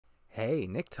Hey,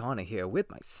 Niktana here with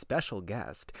my special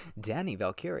guest, Danny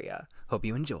Valkyria. Hope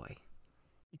you enjoy.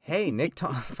 Hey,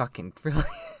 Niktana, fucking really?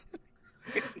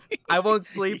 I won't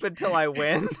sleep until I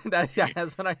win. That's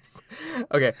what I.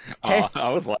 Okay. Hey.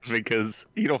 I was laughing because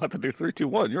you don't have to do 3, 2,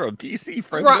 1. You're a PC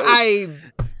friend.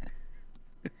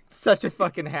 Such a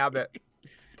fucking habit.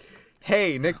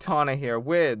 Hey, Niktana here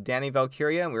with Danny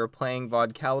Valkyria, and we were playing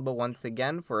Vodkalibur once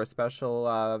again for a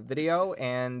special video,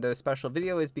 and the special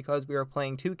video is because we are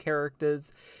playing two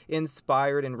characters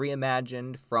inspired and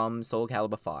reimagined from Soul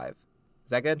Calibur 5. Is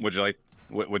that good? Would you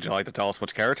like to tell us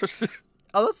which characters?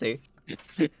 Oh, let's see.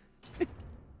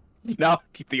 No,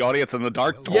 keep the audience in the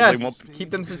dark. Totally Yes, keep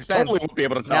them suspense. Totally won't be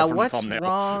able to tell now, from what's the thumbnail.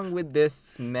 wrong with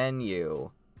this menu?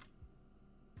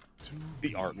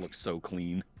 The art looks so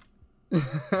clean.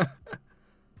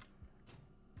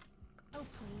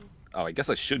 Oh, I guess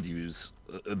I should use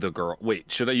the girl. Wait,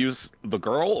 should I use the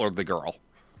girl or the girl?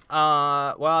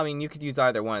 Well, I mean, you could use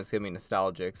either one. It's gonna be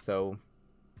nostalgic, so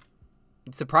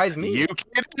it surprised me. You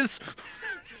kids.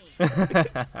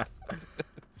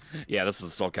 Yeah, this is a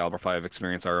Soul Calibur 5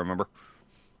 experience I remember.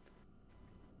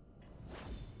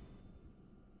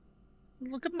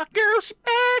 Look at my girl, she's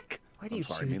back. Why do you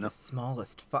choose Nina. the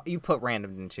smallest? You put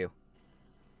random, didn't you?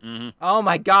 Mm-hmm. Oh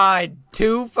my God!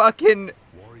 2 fucking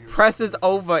presses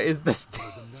over is the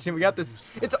station. We got this.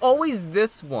 It's always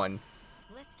this one.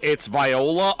 It's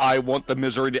Viola. I want the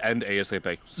misery to end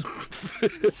ASAP.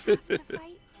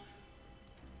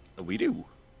 We do.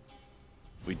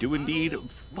 We do indeed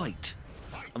fight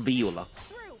Viola.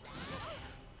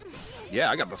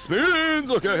 Yeah, I got the spins.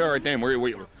 Okay, all right, damn.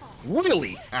 Wait.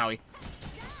 Really? Owie.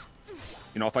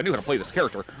 You know, if I knew how to play this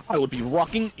character, I would be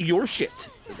rocking your shit.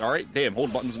 All right, damn.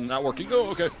 Hold buttons not working. Go.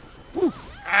 Okay. Woo.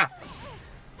 Ah.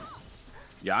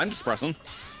 Yeah, I'm just pressing.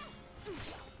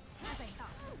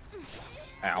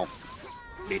 Ow.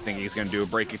 They think he's gonna do a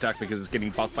break attack because he's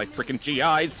getting buffed by freaking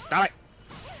GIs. Stop it.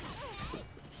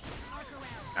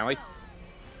 Owie.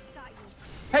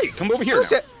 Hey, come over here now.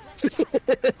 Shit.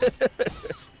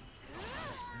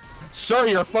 Sir,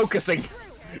 you're focusing.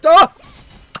 Oh!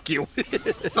 Fuck you.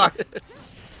 Fuck.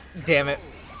 Damn it.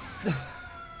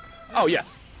 Oh, yeah.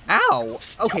 Ow.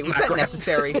 Okay, was that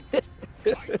necessary?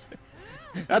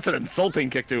 That's an insulting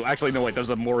kick, too. Actually, no, wait, there's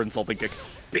a more insulting kick.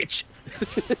 Bitch.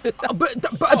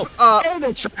 And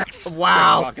it tracks.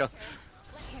 Wow.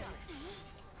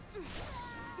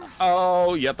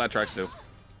 Oh, yep, that tracks, too.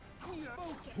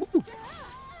 Woo.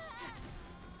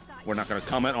 We're not going to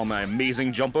comment on my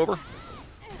amazing jump over.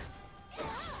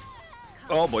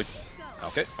 Oh, boy.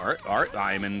 Okay, all right.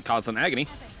 I'm in constant agony.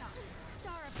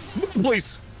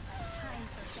 Please.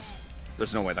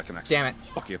 There's no way that connects. Damn it.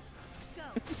 Fuck you.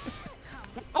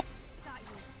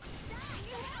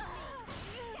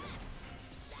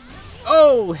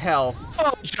 Oh, hell.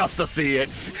 Oh, just to see it.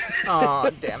 Aw,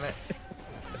 damn it.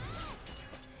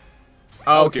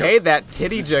 Okay, that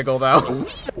titty jiggle, though.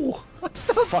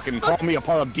 Fucking call me a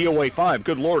part of DOA 5.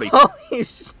 Good lordy. Holy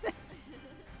shit. I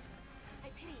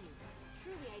pity you.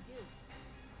 Truly, I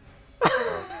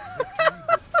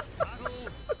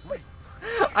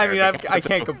do. I mean, I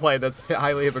can't complain. That's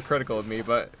highly hypocritical of me,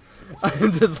 but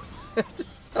I'm just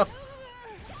so...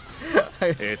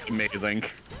 It's amazing.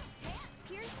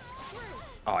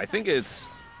 Oh, I think it's...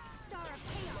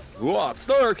 Whoa,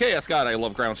 Star Chaos. God, I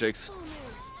love ground shakes.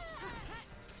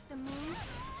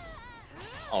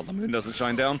 Oh, the moon doesn't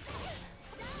shine down.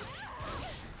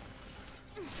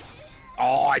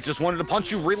 Oh, I just wanted to punch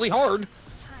you really hard.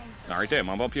 Alright, damn,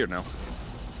 I'm up here now.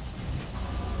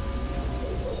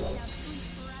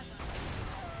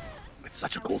 It's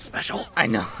such a cool special. I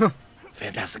know.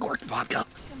 Fantastic work, Vodka.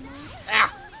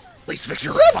 Ah! Please fix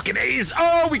your fucking A's.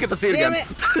 Oh, we get to see it Damn again.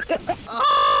 it!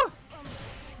 Oh!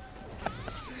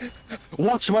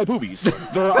 Watch my boobies.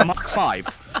 They're a Mach 5.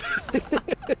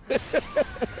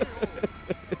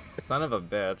 Son of a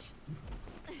bitch.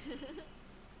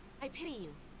 I pity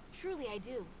you. Truly, I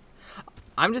do.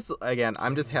 I'm just oh. Splendid show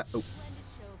of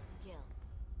skill.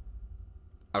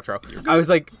 Outro. I was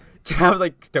like,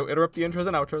 don't interrupt the intros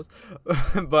and outros.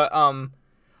 But,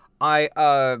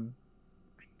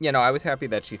 you know, I was happy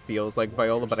that she feels like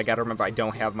Viola, but I gotta remember I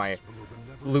don't have my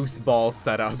loose ball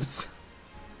setups.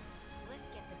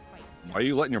 Why are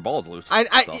you letting your balls loose?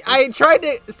 I tried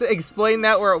to explain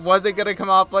that where it wasn't gonna come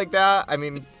off like that. I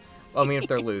mean, if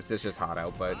they're loose, it's just hot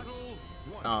out, but,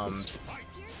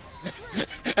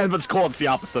 And it's cool, it's the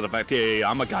opposite effect. Yeah,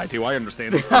 I'm a guy too, I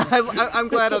understand these things. I'm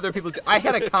glad other people do. I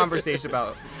had a conversation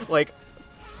about, like,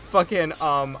 fucking,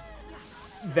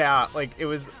 that, like, it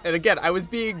was, and again, I was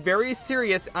being very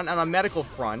serious on a medical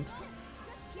front,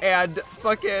 and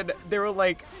fucking, they were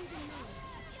like,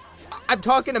 I'm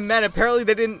talking to men. Apparently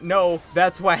they didn't know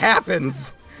that's what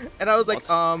happens. And I was like,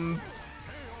 oh,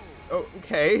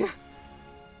 okay.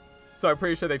 So I'm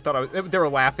pretty sure they thought they were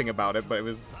laughing about it, but it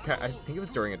was, I think it was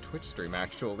during a Twitch stream,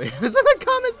 actually. It was in the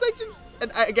comment section.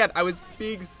 And again, I was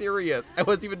being serious. I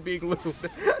wasn't even being lewd.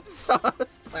 So I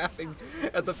was laughing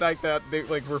at the fact that they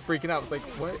like were freaking out. I was like,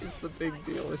 what is the big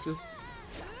deal? It's just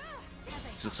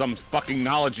some fucking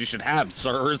knowledge you should have,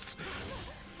 sirs.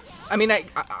 I mean,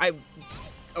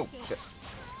 oh, shit.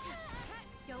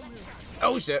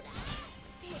 Oh, shit.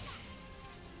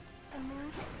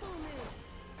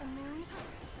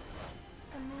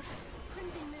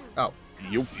 Oh.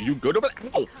 You good over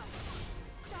there? Ow.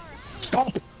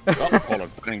 Stop! Oh, hold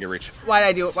on. I didn't get reach. Why'd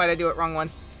I do it? Why'd I do it? Wrong one.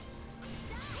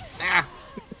 Ah.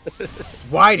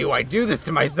 Why do I do this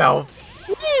to myself?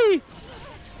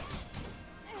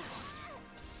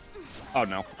 Oh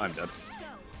no, I'm dead.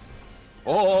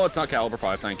 Oh, it's not caliber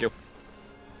 5, thank you.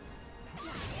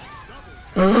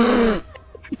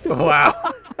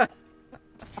 Wow. That's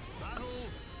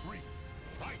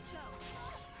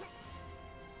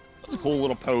a cool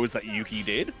little pose that Yuki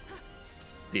did.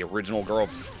 The original girl.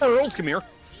 Girls, come here.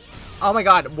 Oh my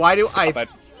god, why do Stop it.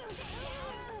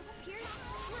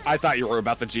 I thought you were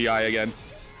about the GI again.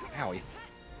 Owie.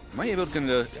 Am I able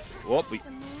to... Whoop,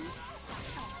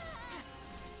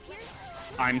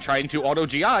 I'm trying to auto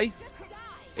GI.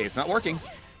 It's not working.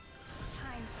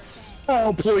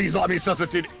 Oh, please let me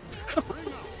substitute.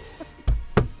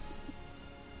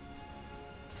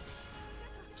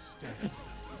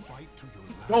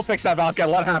 Don't fix that, Valka.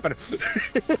 Let it happen.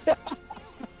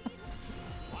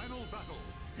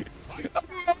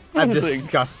 I'm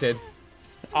disgusted.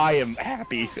 I am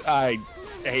happy. I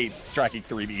hate tracking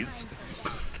 3Bs.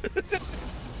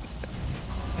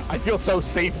 I feel so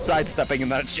safe sidestepping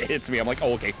and that shit hits me. I'm like,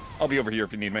 oh, okay. I'll be over here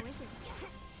if you need me.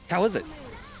 How is it?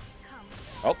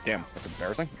 Oh, damn. That's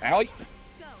embarrassing. Owie.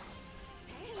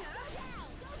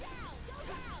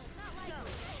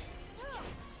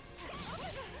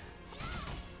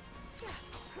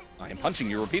 I am punching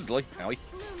you repeatedly. Owie.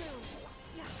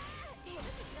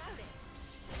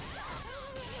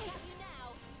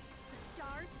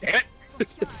 Damn it!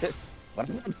 Let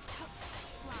him run.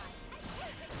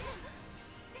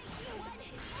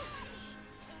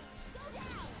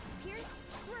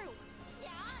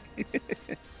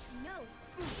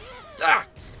 Ah!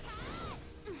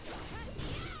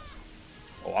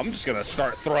 Oh, I'm just gonna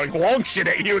start throwing long shit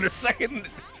at you in a second.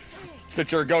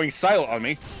 Since you're going silent on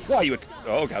me. Why you?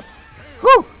 Oh god.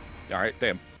 Whew! Alright,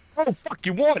 damn. Oh fuck,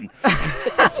 you won!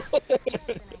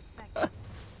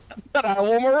 But I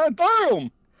one more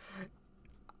room.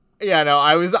 Yeah, no,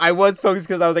 I was focused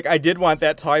because I was like, I did want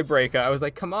that tiebreaker. I was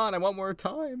like, come on, I want more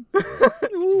time.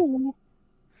 Ooh.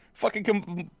 Fucking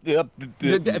fucking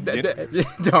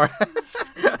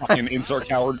insert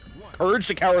coward. Courage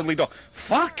the cowardly dog.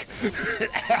 Fuck!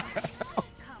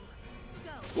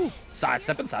 Ooh,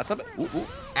 sidestepping. Ooh, ooh.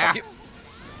 Ah.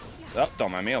 Oh,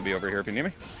 don't mind me. I'll be over here if you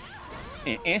need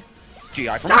me.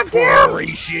 GI from God damn!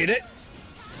 Appreciate it.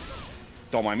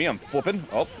 Don't mind me. I'm flipping.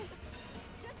 Oh.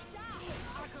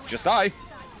 Just die.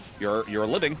 You're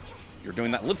living. You're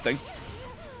doing that live thing.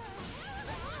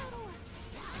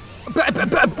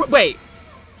 Wait.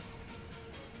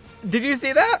 Did you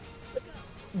see that?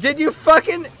 Did you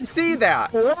fucking see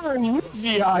that? Where are you,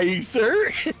 GI,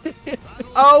 sir?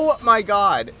 Oh my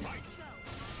god.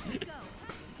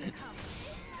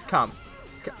 Come.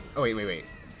 Oh wait.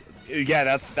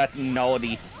 Yeah, that's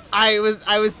nullity. I was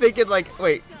thinking like,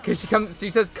 wait, cause she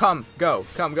says come, go,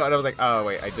 and I was like, oh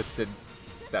wait, I just did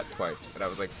that twice, and I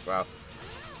was like, wow.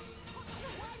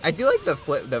 I do like the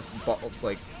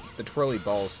like the twirly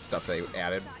balls stuff they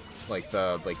added, like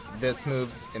this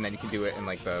move, and then you can do it in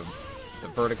like the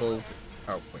verticals.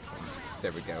 Oh wait,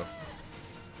 there we go.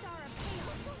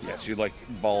 Yes, you like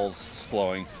balls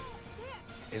flowing.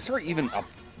 Is there even a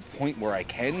point where I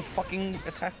can fucking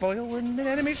attack Viola in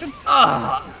animation?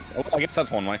 Ah! Oh, I guess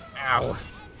that's one way. Ow.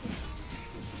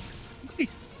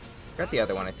 Got the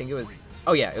other one. I think it was.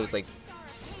 Oh yeah, it was like.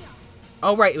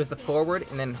 Oh right, it was the forward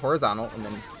and then horizontal and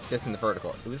then this in the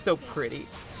vertical. It was so pretty.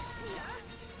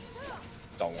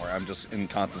 Don't worry, I'm just in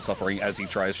constant suffering as he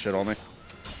tries shit on me.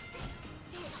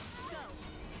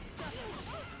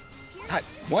 God,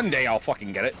 one day I'll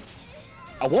fucking get it.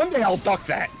 One day I'll duck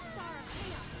that.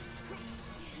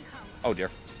 Oh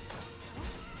dear.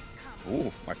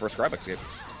 Ooh, my first grab escape.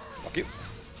 Fuck you.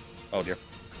 Oh dear.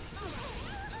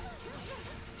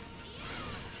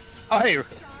 Oh hey!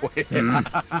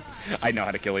 I know how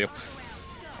to kill you.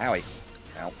 Owie.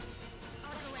 Ow.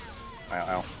 Ow,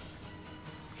 ow.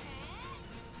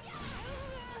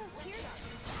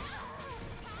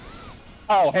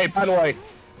 Oh, hey, by the way,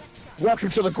 welcome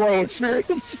to the growing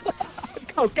experience.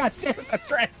 Oh, god damn it, that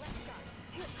trance.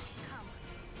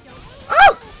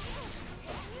 Oh!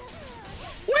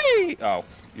 Whee! Oh,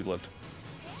 you lived.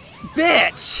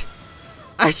 Bitch!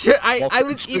 I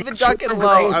was even ducking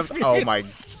low. Oh my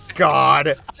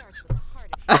god.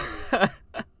 Oh,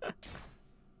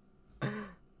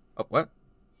 what?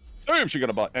 Damn, she got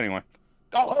a butt. Anyway.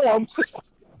 Oh, hello.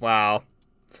 Wow.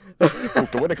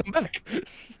 The way to come back.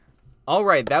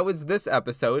 Alright, that was this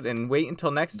episode, and wait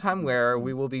until next time where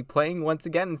we will be playing once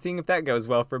again and seeing if that goes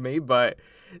well for me, but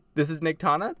this is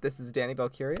Niktana, this is Danny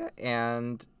Valkyria,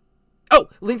 and... Oh!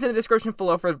 Links in the description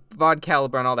below for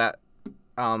Vodkalibur and all that,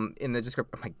 in the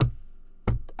description. Oh my...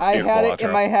 I had it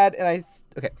in my head, and I...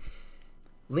 Okay.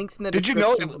 Links in the description.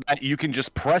 Did you know that you can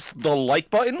just press the like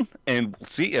button and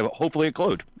see, hopefully it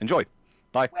glowed. Enjoy.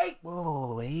 Bye. Wait.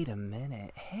 Whoa, wait a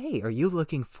minute. Hey, are you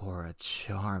looking for a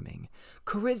charming,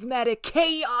 charismatic,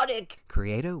 chaotic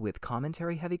creator with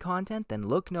commentary-heavy content? Then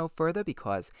look no further,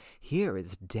 because here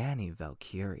is Danny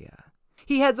Valkyria.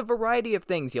 He has a variety of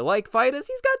things. You like fighters?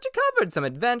 He's got you covered. Some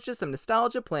adventure, some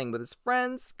nostalgia, playing with his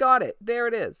friends. Got it. There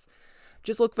it is.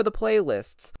 Just look for the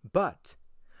playlists. But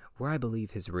where I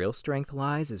believe his real strength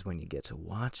lies is when you get to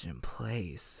watch him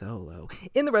play solo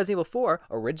in the Resident Evil 4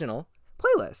 original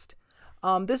playlist.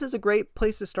 This is a great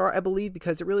place to start, I believe,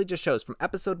 because it really just shows from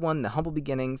episode 1, the humble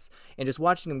beginnings, and just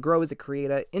watching him grow as a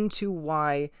creator into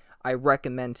why I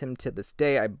recommend him to this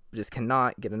day. I just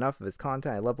cannot get enough of his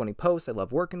content. I love when he posts. I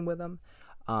love working with him.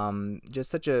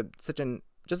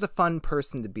 Just a fun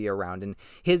person to be around, and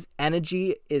his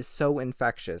energy is so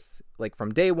infectious. Like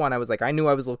from day one, I was like, I knew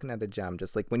I was looking at a gem.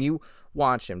 Just like when you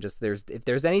watch him, if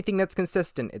there's anything that's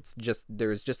consistent,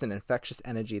 there's just an infectious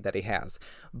energy that he has.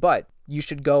 But you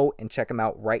should go and check him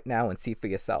out right now and see for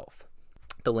yourself.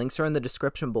 The links are in the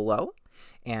description below,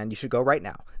 and you should go right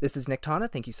now. This is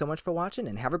Niktana. Thank you so much for watching,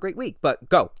 and have a great week. But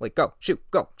go, shoot,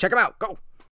 go, check him out, go.